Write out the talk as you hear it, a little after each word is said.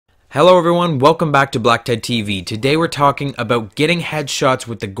Hello everyone, welcome back to BlackTideTV. Today we're talking about getting headshots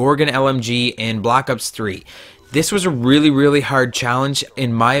with the Gorgon LMG in Black Ops 3. This was a really hard challenge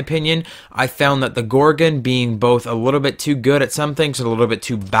in my opinion. I found that the Gorgon, being both a little bit too good at some things and a little bit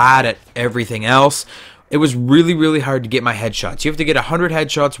too bad at everything else, it was really hard to get my headshots. You have to get 100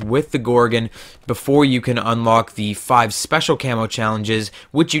 headshots with the Gorgon before you can unlock the 5 special camo challenges,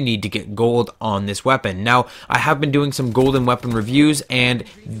 which you need to get gold on this weapon. Now, I have been doing some golden weapon reviews, and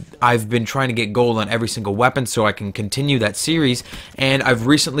I've been trying to get gold on every single weapon so I can continue that series, and I've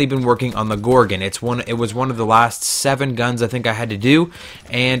recently been working on the Gorgon. It was one of the last 7 guns I think I had to do,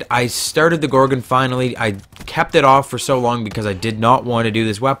 and I started the Gorgon finally. I kept it off for so long because I did not want to do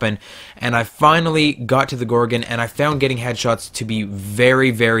this weapon, and I finally got to the Gorgon, and I found getting headshots to be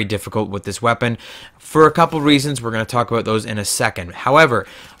very difficult with this weapon for a couple reasons. We're going to talk about those in a second. However,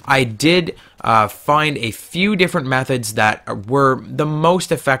 I did find a few different methods that were the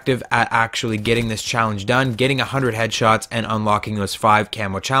most effective at actually getting this challenge done, getting 100 headshots and unlocking those 5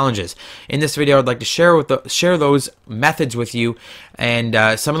 camo challenges. In this video, I'd like to share those methods with you,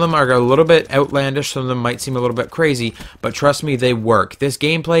 and some of them are a little bit outlandish, some of them might seem a little bit crazy, but trust me, they work. This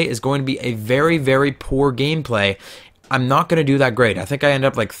gameplay is going to be a very poor gameplay. I'm not going to do that great. I think I end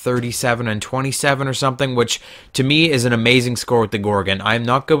up like 37 and 27 or something, which to me is an amazing score with the Gorgon. I'm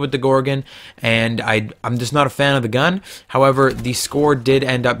not good with the Gorgon, and I'm just not a fan of the gun. However, the score did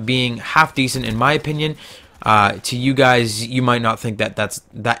end up being half decent in my opinion. To you guys, you might not think that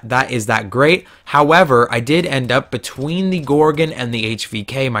that is that great. However, I did end up between the Gorgon and the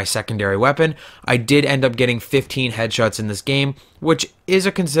HVK, my secondary weapon. I did end up getting 15 headshots in this game, which is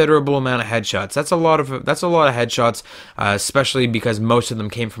a considerable amount of headshots. That's a lot of headshots, especially because most of them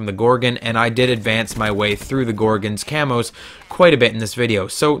came from the Gorgon, and I did advance my way through the Gorgon's camos quite a bit in this video.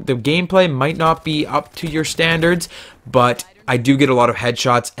 So the gameplay might not be up to your standards, but I do get a lot of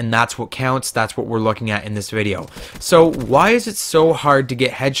headshots, and that's what counts. That's what we're looking at in this video. So why is it so hard to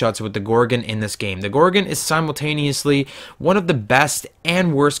get headshots with the Gorgon in this game? The Gorgon is simultaneously one of the best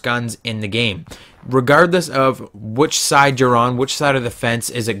and worst guns in the game. Regardless of which side you're on, which side of the fence,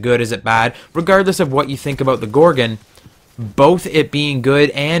 is it good, is it bad, regardless of what you think about the Gorgon, both it being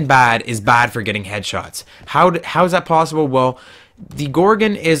good and bad is bad for getting headshots. How is that possible? Well, the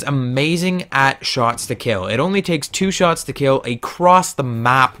Gorgon is amazing at shots to kill. It only takes 2 shots to kill across the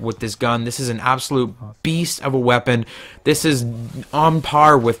map with this gun. This is an absolute beast of a weapon. This is on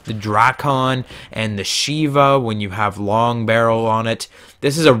par with the Drakon and the Shiva when you have long barrel on it.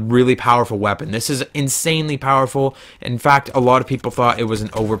 This is a really powerful weapon. This is insanely powerful. In fact, a lot of people thought it was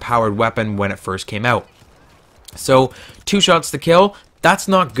an overpowered weapon when it first came out. So 2 shots to kill, that's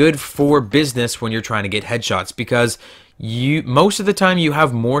not good for business when you're trying to get headshots, because most of the time you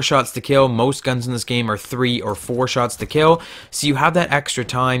have more shots to kill. Most guns in this game are 3 or 4 shots to kill, so you have that extra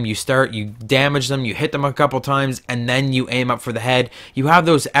time. You damage them, you hit them a couple times, and then you aim up for the head. You have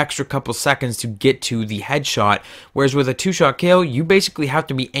those extra couple seconds to get to the headshot, whereas with a 2-shot kill, you basically have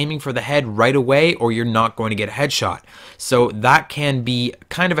to be aiming for the head right away or you're not going to get a headshot. So that can be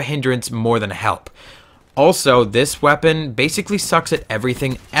kind of a hindrance more than a help. Also, this weapon basically sucks at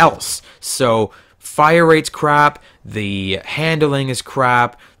everything else. So fire rate's crap, the handling is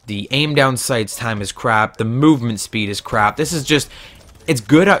crap, the aim down sights time is crap, the movement speed is crap. This is just, it's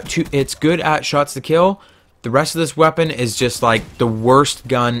good at shots to kill. The rest of this weapon is just like the worst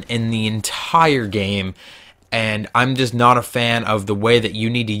gun in the entire game, and I'm just not a fan of the way that you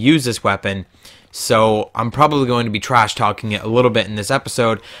need to use this weapon. So I'm probably going to be trash talking it a little bit in this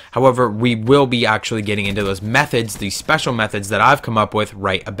episode. However, we will be actually getting into those methods, the special methods that I've come up with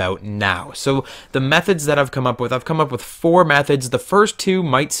right about now. So the methods that I've come up with 4 methods. The first 2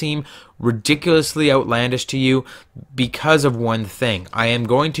 might seem ridiculously outlandish to you because of one thing. I am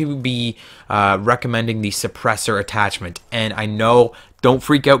going to be recommending the suppressor attachment, and I know, don't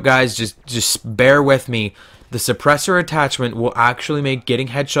freak out guys, just bear with me. The suppressor attachment will actually make getting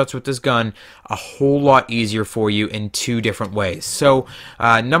headshots with this gun a whole lot easier for you in 2 different ways. So,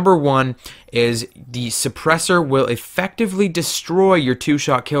 number 1 is the suppressor will effectively destroy your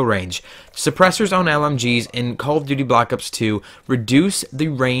 2-shot kill range. Suppressors on LMGs in Call of Duty Black Ops 2 reduce the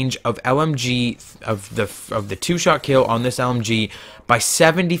range of LMG of the 2-shot kill on this LMG by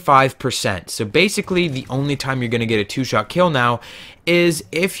 75%. So basically, the only time you're going to get a 2-shot kill now is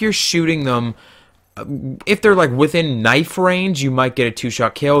if you're shooting them. If they're like within knife range, you might get a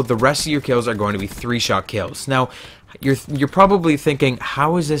 2-shot kill. The rest of your kills are going to be 3-shot kills. Now, you're probably thinking,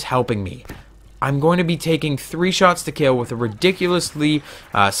 how is this helping me? I'm going to be taking 3 shots to kill with a ridiculously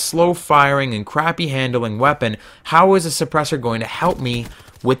slow firing and crappy handling weapon. How is a suppressor going to help me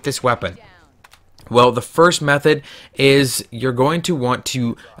with this weapon? Well, the first method is you're going to want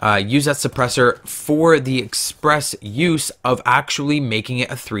to use that suppressor for the express use of actually making it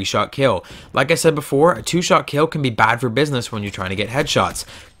a 3-shot kill. Like I said before, a 2-shot kill can be bad for business when you're trying to get headshots.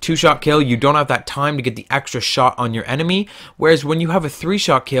 2-shot kill, you don't have that time to get the extra shot on your enemy, whereas when you have a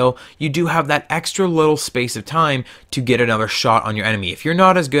 3-shot kill, you do have that extra little space of time to get another shot on your enemy. If you're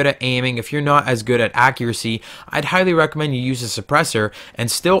not as good at aiming, if you're not as good at accuracy, I'd highly recommend you use a suppressor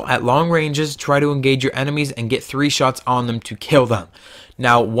and still at long ranges try to engage your enemies and get 3 shots on them to kill them.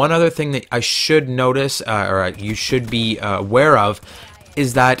 Now, one other thing that I should notice, or you should be aware of,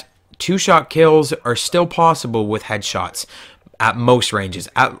 is that 2-shot kills are still possible with headshots. At most ranges.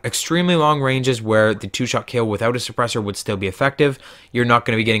 At extremely long ranges where the 2-shot kill without a suppressor would still be effective, you're not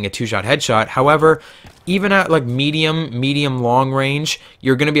going to be getting a 2-shot headshot. However, even at like medium long range,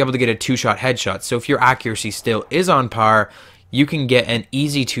 you're going to be able to get a 2-shot headshot. So if your accuracy still is on par, you can get an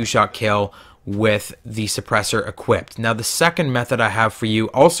easy 2-shot kill with the suppressor equipped. Now, the second method I have for you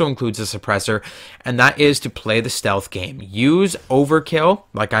also includes a suppressor, and that is to play the stealth game. Use overkill,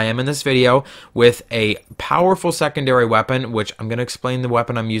 like I am in this video, with a powerful secondary weapon, which I'm going to explain the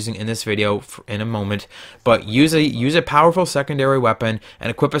weapon I'm using in this video in a moment, but use a powerful secondary weapon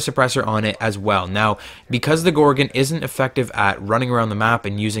and equip a suppressor on it as well. Now, because the Gorgon isn't effective at running around the map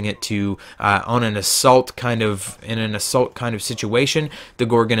and using it to in an assault kind of situation, the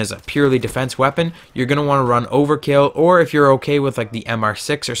Gorgon is a purely defense weapon. You're going to want to run overkill, or if you're okay with like the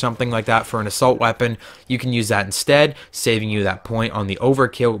MR6 or something like that for an assault weapon, you can use that instead, saving you that point on the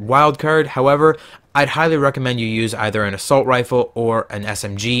overkill wildcard. However, I'd highly recommend you use either an assault rifle or an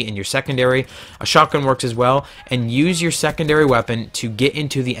SMG in your secondary. A shotgun works as well, and use your secondary weapon to get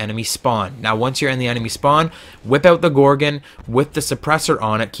into the enemy spawn. Now, once you're in the enemy spawn, whip out the Gorgon with the suppressor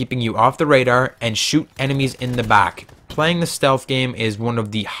on it, keeping you off the radar, and shoot enemies in the back. Playing the stealth game is one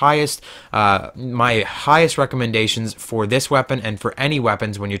of the highest, my highest recommendations for this weapon and for any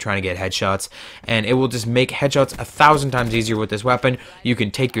weapons when you're trying to get headshots, and it will just make headshots 1,000 times easier with this weapon. You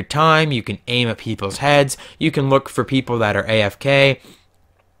can take your time, you can aim at people's heads, you can look for people that are AFK.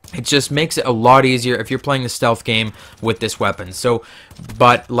 It just makes it a lot easier if you're playing the stealth game with this weapon. So,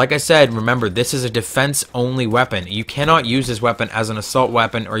 but like I said, remember, this is a defense-only weapon. You cannot use this weapon as an assault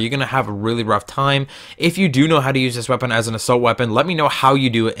weapon, or you're going to have a really rough time. If you do know how to use this weapon as an assault weapon, let me know how you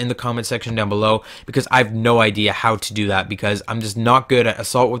do it in the comment section down below, because I have no idea how to do that, because I'm just not good at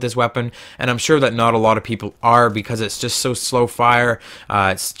assault with this weapon, and I'm sure that not a lot of people are, because it's just so slow fire,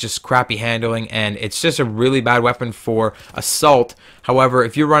 it's just crappy handling, and it's just a really bad weapon for assault. However,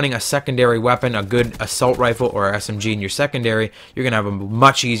 if you're running a secondary weapon, a good assault rifle or SMG in your secondary, you're going to have a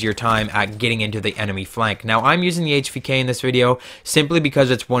much easier time at getting into the enemy flank. Now, I'm using the HVK in this video simply because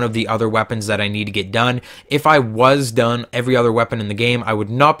it's one of the other weapons that I need to get done. If I was done every other weapon in the game, I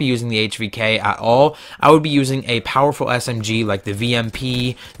would not be using the HVK at all. I would be using a powerful SMG like the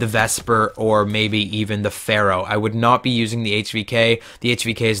VMP, the Vesper, or maybe even the Pharaoh. I would not be using the HVK. The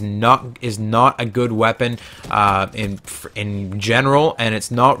HVK is not a good weapon in general, and it's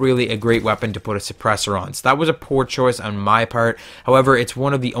not really a great weapon to put a suppressor on. So that was a poor choice on my part. However, it's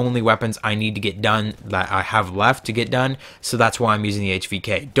one of the only weapons I need to get done, that I have left to get done, so that's why I'm using the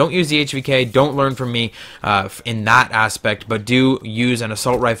HVK. Don't use the HVK, don't learn from me in that aspect, but do use an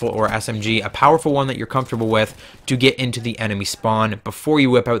assault rifle or SMG, a powerful one that you're comfortable with, to get into the enemy spawn before you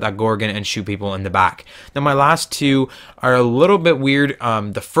whip out that Gorgon and shoot people in the back. Now, my last two are a little bit weird.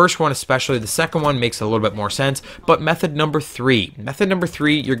 The first one especially, the second one makes a little bit more sense, but method number 3. Method number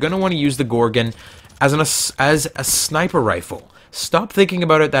 3, you're going to want to use the Gorgon as a sniper rifle. Stop thinking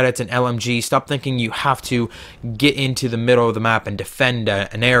about it that it's an LMG. Stop thinking you have to get into the middle of the map and defend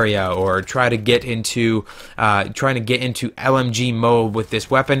an area, or try to get into LMG mode with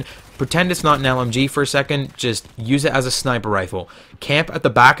this weapon. Pretend it's not an LMG for a second. Just use it as a sniper rifle. Camp at the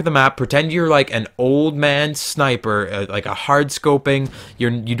back of the map. Pretend you're like an old man sniper, like a hard scoping.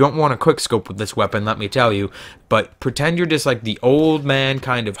 You don't want a quick scope with this weapon, let me tell you. But pretend you're just like the old man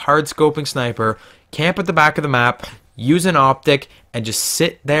kind of hard scoping sniper. Camp at the back of the map. Use an optic and just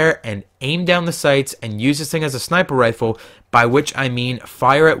sit there and aim down the sights and use this thing as a sniper rifle, by which I mean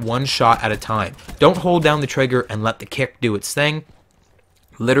fire it one shot at a time. Don't hold down the trigger and let the kick do its thing.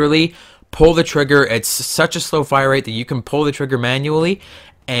 Literally, pull the trigger. It's such a slow fire rate that you can pull the trigger manually,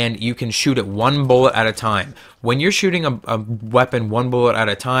 and you can shoot it one bullet at a time. When you're shooting a weapon one bullet at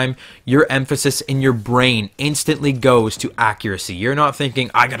a time, your emphasis in your brain instantly goes to accuracy. You're not thinking,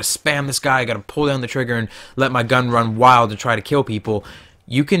 I gotta spam this guy, I gotta pull down the trigger and let my gun run wild and try to kill people.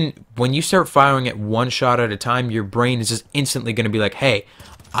 You can, when you start firing it one shot at a time, your brain is just instantly gonna be like, hey,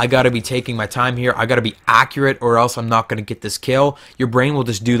 I gotta be taking my time here, I gotta be accurate, or else I'm not gonna get this kill. Your brain will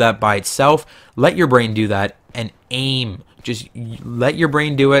just do that by itself. Let your brain do that and aim. Just let your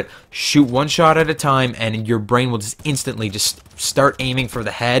brain do it. Shoot one shot at a time, and your brain will just instantly just start aiming for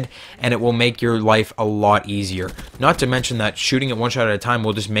the head, and it will make your life a lot easier. Not to mention that shooting it one shot at a time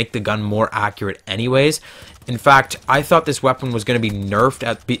will just make the gun more accurate anyways. In fact, I thought this weapon was going to be nerfed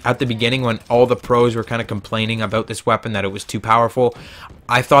at the beginning when all the pros were kind of complaining about this weapon, that it was too powerful.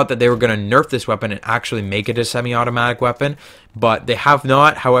 I thought that they were going to nerf this weapon and actually make it a semi-automatic weapon, but they have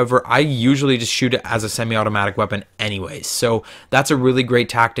not. However, I usually just shoot it as a semi-automatic weapon anyways, so that's a really great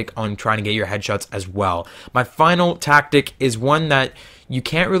tactic on trying to get your headshots as well. My final tactic is one that you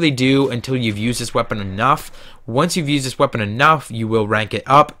can't really do until you've used this weapon enough. Once you've used this weapon enough, you will rank it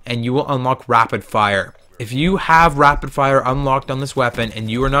up and you will unlock rapid fire. If you have rapid fire unlocked on this weapon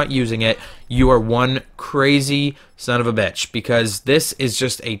and you are not using it, you are one crazy son of a bitch, because this is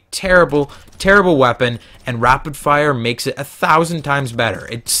just a terrible, terrible weapon, and rapid fire makes it 1,000 times better.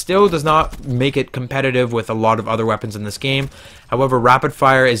 It still does not make it competitive with a lot of other weapons in this game. However, rapid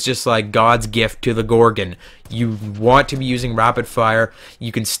fire is just like God's gift to the Gorgon. You want to be using rapid fire.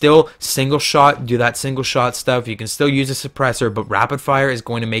 You can still single shot, do that single shot stuff. You can still use a suppressor, but rapid fire is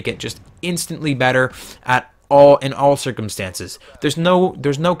going to make it just instantly better in all circumstances. There's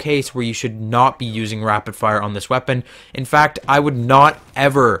no case where you should not be using rapid fire on this weapon. In fact, I would not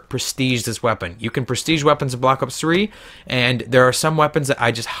ever prestige this weapon. You can prestige weapons in Black Ops 3, and there are some weapons that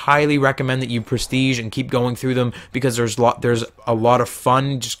I just highly recommend that you prestige and keep going through them, because there's a lot of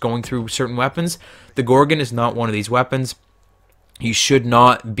fun just going through certain weapons. The Gorgon is not one of these weapons. You should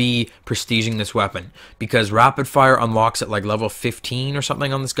not be prestiging this weapon, because rapid fire unlocks at like level 15 or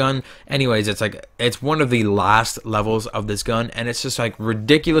something on this gun. Anyways, it's one of the last levels of this gun, and it's just like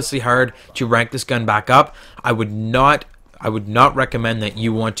ridiculously hard to rank this gun back up. I would not recommend that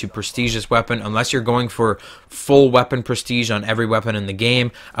you want to prestige this weapon unless you're going for full weapon prestige on every weapon in the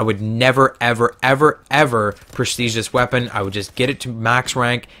game. I would never, ever, ever, ever prestige this weapon. I would just get it to max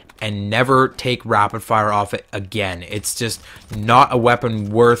rank and never take rapid fire off it again. It's just not a weapon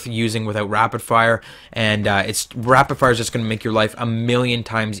worth using without rapid fire, and rapid fire is just going to make your life 1,000,000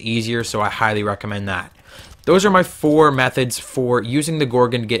 times easier, so I highly recommend that. Those are my 4 methods for using the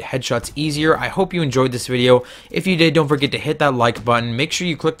Gorgon to get headshots easier. I hope you enjoyed this video. If you did, don't forget to hit that like button. Make sure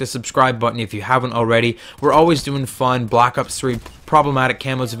you click the subscribe button if you haven't already. We're always doing fun Black Ops 3 problematic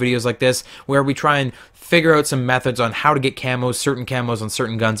camos videos like this, where we try and figure out some methods on how to get certain camos on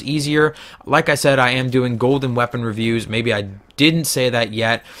certain guns easier. Like I said, I am doing golden weapon reviews. Maybe I didn't say that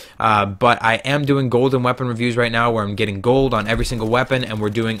yet, but I am doing golden weapon reviews right now, where I'm getting gold on every single weapon, and we're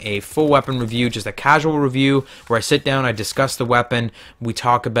doing a full weapon review, just a casual review, where I sit down, I discuss the weapon, we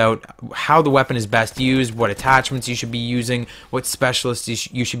talk about how the weapon is best used, what attachments you should be using, what specialists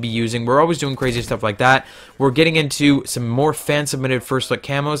you should be using. We're always doing crazy stuff like that. We're getting into some more fan-submitted first look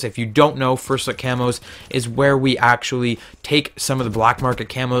camos. If you don't know, first look camos is where we actually take some of the black market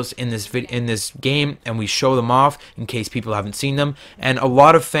camos in this game, and we show them off in case people haven't seen them. And a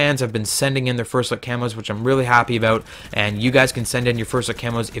lot of fans have been sending in their first look camos, which I'm really happy about, and you guys can send in your first look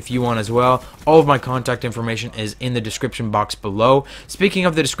camos if you want as well. All of my contact information is in the description box below. Speaking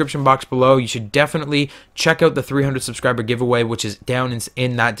of the description box below, you should definitely check out the 300 subscriber giveaway, which is down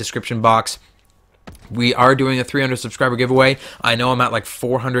in that description box. We are doing a 300 subscriber giveaway. I know I'm at like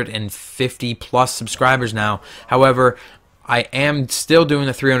 450 plus subscribers now. However, I am still doing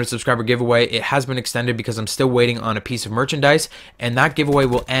the 300 subscriber giveaway. It has been extended because I'm still waiting on a piece of merchandise, and that giveaway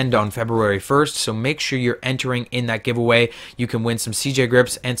will end on February 1st, so make sure you're entering in that giveaway. You can win some CJ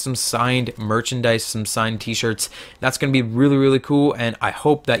grips and some signed merchandise, some signed t-shirts. That's going to be really, really cool, and I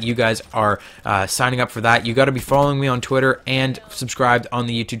hope that you guys are signing up for that. You got to be following me on Twitter and subscribed on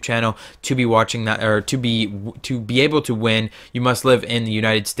the YouTube channel to be watching that, or to be able to win. You must live in the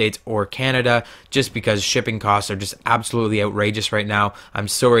United States or Canada, just because shipping costs are just absolutely outrageous right now. I'm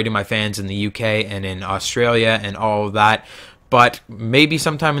sorry to my fans in the UK and in Australia and all of that, but maybe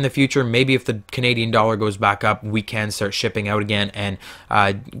sometime in the future, maybe if the Canadian dollar goes back up, we can start shipping out again and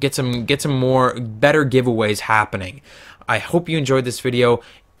get some more better giveaways happening. I hope you enjoyed this video.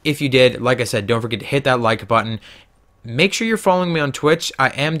 If you did, like I said, don't forget to hit that like button. Make sure you're following me on Twitch. I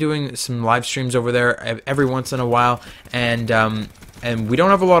am doing some live streams over there every once in a while, and we don't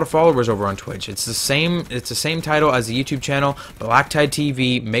have a lot of followers over on Twitch. It's the same title as the YouTube channel,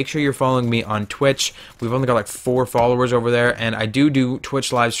 BlackTideTV. Make sure you're following me on Twitch. We've only got like 4 followers over there, and I do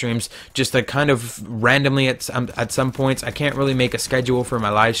Twitch live streams just like kind of randomly at some points. I can't really make a schedule for my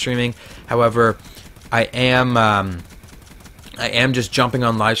live streaming. However, I am I am just jumping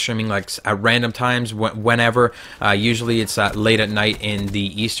on live streaming like at random times whenever. Usually it's late at night in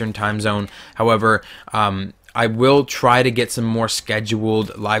the Eastern time zone. However, I will try to get some more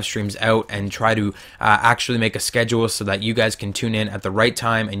scheduled live streams out and try to actually make a schedule so that you guys can tune in at the right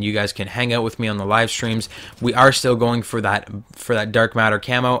time and you guys can hang out with me on the live streams. We are still going for that dark matter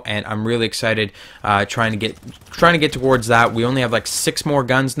camo, and I'm really excited trying to get towards that. We only have like 6 more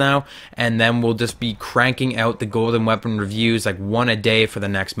guns now, and then we'll just be cranking out the golden weapon reviews like 1 a day for the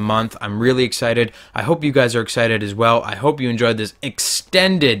next month. I'm really excited. I hope you guys are excited as well. I hope you enjoyed this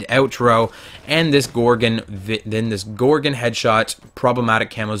extended outro and this Gorgon headshot problematic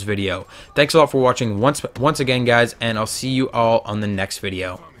camos video. Thanks a lot for watching once again, guys, and I'll see you all on the next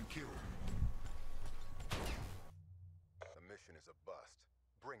video. The mission is a bust.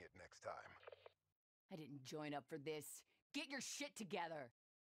 Bring it next time. I didn't join up for this. Get your shit together.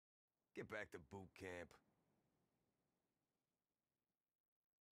 Get back to boot camp.